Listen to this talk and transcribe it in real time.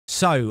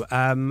So,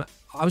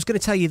 I was going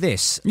to tell you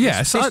this.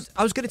 Yes.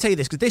 I was going to tell you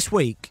this because this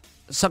week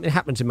something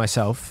happened to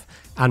myself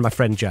and my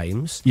friend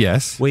James.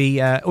 Yes.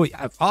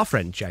 Our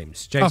friend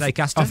James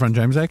Acaster. Our friend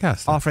James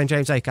Acaster. Our friend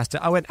James Acaster.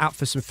 I went out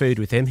for some food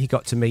with him. He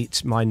got to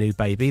meet my new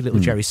baby, little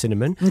Jerry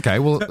Cinnamon. Okay,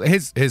 well,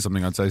 here's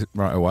something I'd say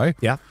right away.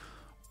 Yeah.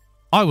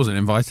 I wasn't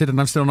invited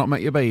and I've still not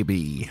met your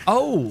baby.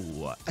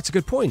 Oh, that's a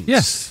good point.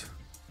 Yes.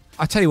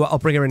 I tell you what, I'll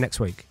bring her in next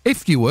week.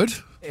 If you would.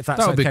 If that's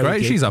that would be okay with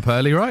great. you. She's up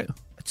early, right?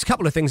 It's a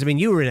couple of things. I mean,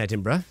 you were in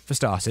Edinburgh, for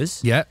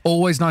starters. Yeah,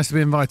 always nice to be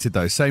invited,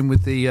 though. Same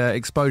with the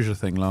exposure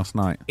thing last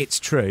night. It's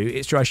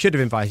true. I should have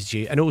invited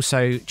you. And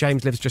also,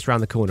 James lives just around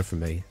the corner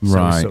from me. So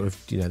Right. sort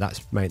of, that's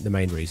the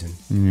main reason.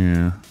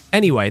 Yeah.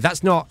 Anyway,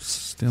 that's not...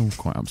 Still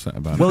quite upset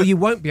about it. Well, you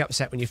won't be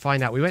upset when you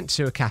find out. We went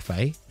to a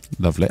cafe.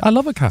 Lovely. I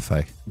love a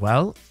cafe.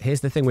 Well,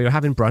 here's the thing. We were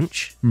having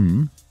brunch,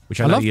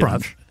 which I love you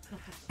brunch.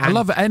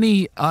 love.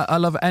 I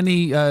love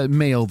any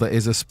meal that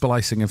is a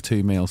splicing of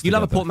two meals. You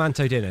love a together.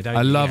 portmanteau dinner, don't you?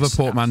 I love Yes, a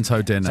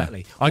portmanteau dinner.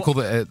 Exactly. I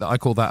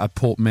call that a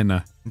port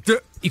minnow.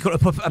 You call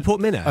it a port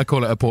minnow? I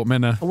call it a port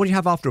minnow. And what do you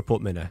have after a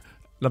port minnow?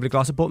 Lovely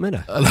glass of port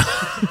minnow.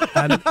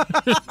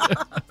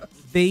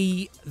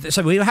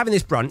 So we were having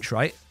this brunch,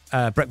 right?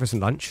 Breakfast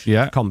and lunch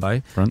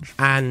combo. Brunch.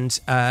 And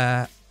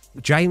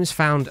James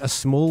found a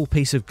small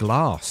piece of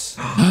glass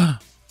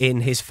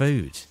in his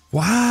food.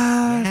 What?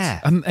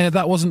 Yeah. And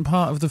that wasn't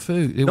part of the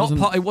food. It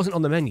wasn't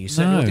on the menu.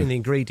 Certainly No. wasn't in the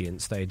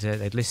ingredients they'd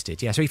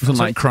listed. Yeah, so he wasn't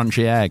like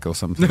crunchy egg or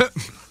something.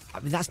 I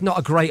mean, that's not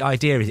a great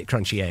idea, is it?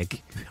 Crunchy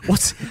egg.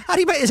 How do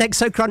you make this egg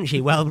so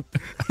crunchy? Well,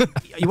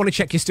 you want to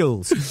check your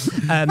stools.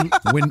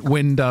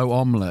 Window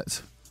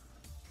omelette.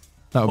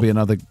 That would be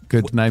another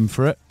good name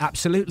for it.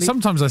 Absolutely.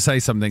 Sometimes I say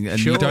something and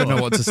you don't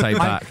know what to say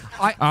back.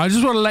 I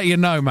just want to let you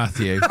know,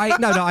 Matthew.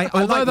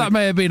 Although that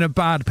may have been a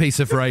bad piece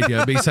of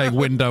radio, me saying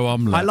window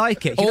omelette. I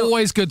like it.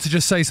 Always good to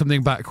just say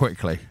something back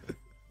quickly.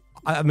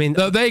 I mean...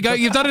 No, there you go.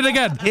 You've done it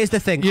again. Here's the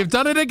thing. You've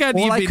done it again.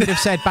 All I could have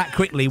said back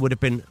quickly would have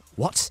been,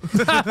 what?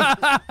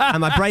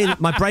 And my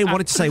brain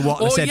wanted to say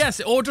what. Or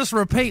or just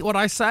repeat what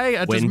I say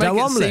and just make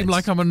it seem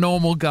like I'm a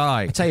normal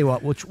guy. I tell you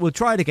what, we'll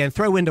try it again.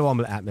 Throw window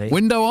omelette at me.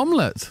 Window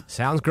omelette.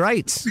 Sounds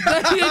great.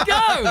 There you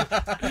go.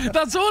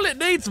 That's all it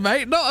needs,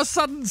 mate. Not a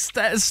sudden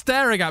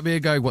staring at me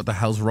and going, what the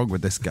hell's wrong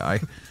with this guy?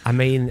 I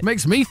mean... It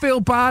makes me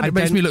feel bad. It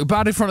makes me look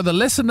bad in front of the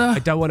listener. I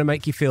don't want to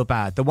make you feel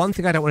bad. The one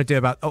thing I don't want to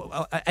do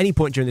at any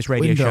point during this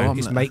radio show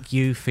is make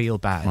you feel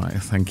bad. Right,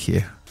 thank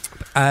you.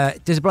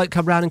 Does a bloke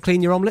come round and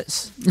clean your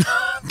omelettes?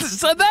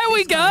 So there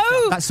we go.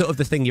 That's sort of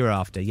the thing you're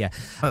after, yeah.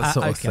 That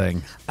sort of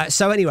thing.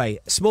 So anyway,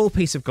 small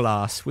piece of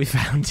glass we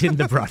found in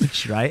the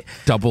brunch, right?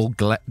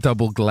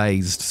 Double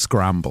glazed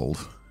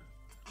scrambled.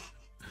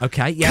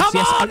 Okay, yes,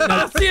 Come on,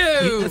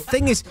 Matthew! The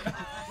thing is,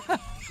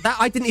 that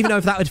I didn't even know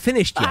if that had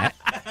finished yet.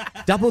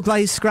 Double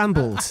glazed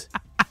scrambled.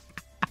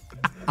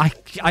 I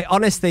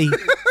honestly...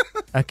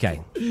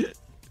 Okay.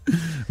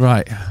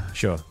 Right.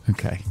 Sure.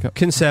 Okay. Go.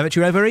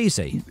 Conservatory over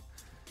easy.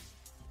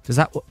 Does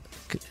that...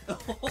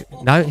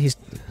 No, he's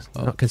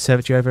not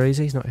conservatory over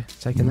easy. He's not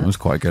taking that. That was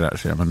quite good,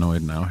 actually. I'm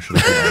annoyed now. I should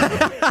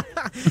have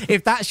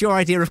If that's your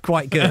idea of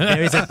quite good,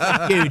 there is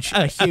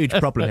a huge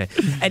problem here.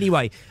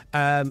 Anyway,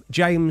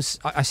 James,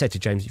 I said to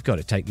James, you've got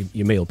to take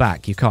your meal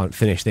back. You can't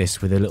finish this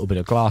with a little bit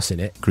of glass in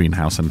it.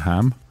 Greenhouse and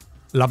ham.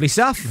 Lovely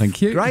stuff.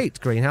 Thank you. Great.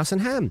 Greenhouse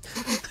and ham.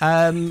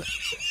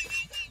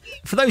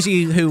 For those of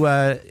you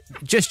who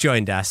just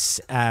joined us,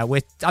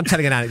 I'm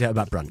telling an anecdote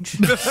about brunch.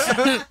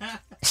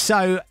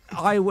 So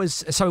I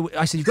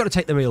said, you've got to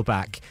take the meal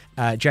back.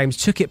 James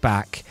took it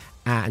back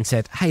and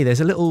said, hey, there's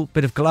a little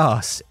bit of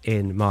glass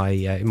in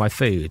my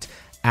food.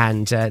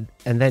 And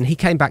then he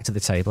came back to the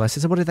table. I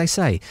said, so what did they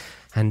say?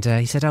 And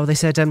he said, they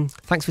said,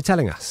 thanks for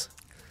telling us.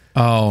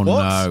 Oh, what?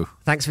 No.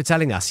 Thanks for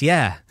telling us,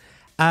 yeah.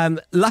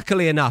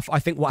 Luckily enough, I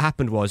think what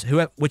happened was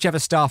whichever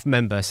staff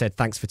member said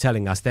thanks for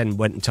telling us then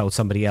went and told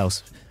somebody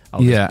else,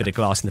 there's a bit of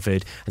glass in the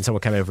food, and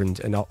someone came over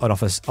and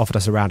offered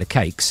us a round of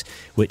cakes,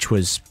 which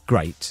was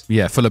great.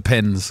 Yeah, full of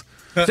pins.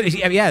 So,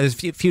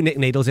 there's a few nick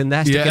needles in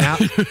there sticking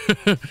out.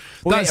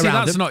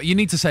 That's not... You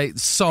need to say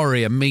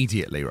sorry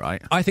immediately,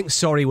 right? I think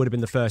sorry would have been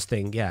the first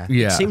thing, yeah.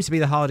 Yeah. It seems to be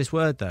the hardest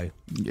word, though.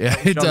 Yeah,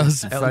 it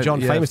does. Elton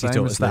John famously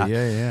taught us that.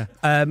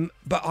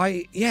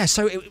 Yeah.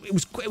 So it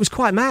was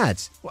quite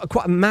mad.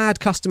 Quite a mad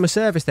customer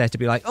service there to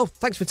be like, oh,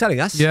 thanks for telling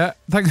us. Yeah,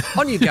 thanks.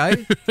 On you go.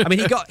 I mean,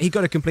 he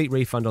got a complete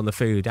refund on the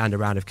food and a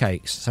round of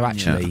cakes. So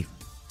actually,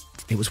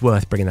 it was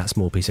worth bringing that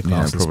small piece of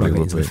glass and smuggling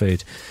it into the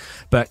food.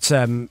 But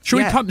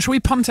should we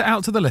punt it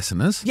out to the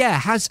listeners? Yeah.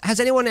 Has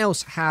anyone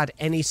else had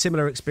any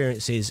similar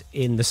experiences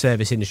in the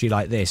service industry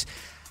like this?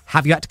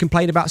 Have you had to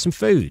complain about some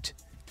food?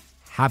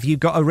 Have you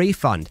got a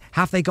refund?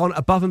 Have they gone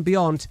above and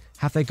beyond?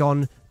 Have they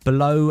gone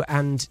below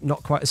and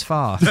not quite as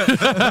far? Is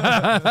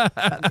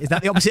that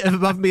the opposite of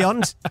above and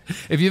beyond?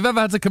 If you've ever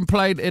had to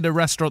complain in a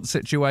restaurant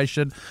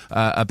situation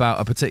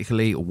about a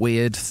particularly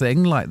weird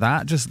thing like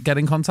that, just get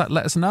in contact,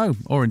 let us know.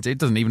 Or indeed, it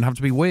doesn't even have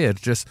to be weird,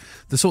 just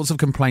the sorts of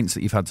complaints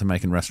that you've had to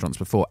make in restaurants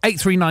before.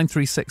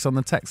 83936 on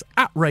the text,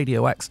 at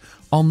Radio X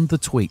on the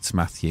tweets,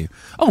 Matthew.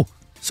 Oh,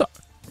 so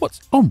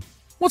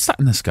what's that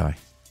in the sky?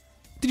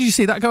 Did you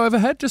see that go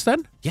overhead just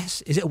then?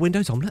 Yes. Is it a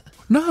Windows omelette?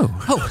 No.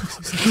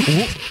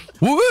 Oh.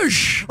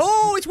 Whoosh!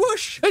 Oh, it's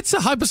whoosh. It's a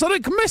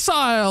hypersonic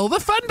missile,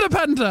 the Fender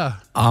Pender.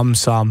 I'm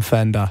Sam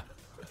Fender,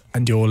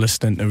 and you're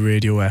listening to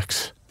Radio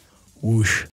X. Whoosh.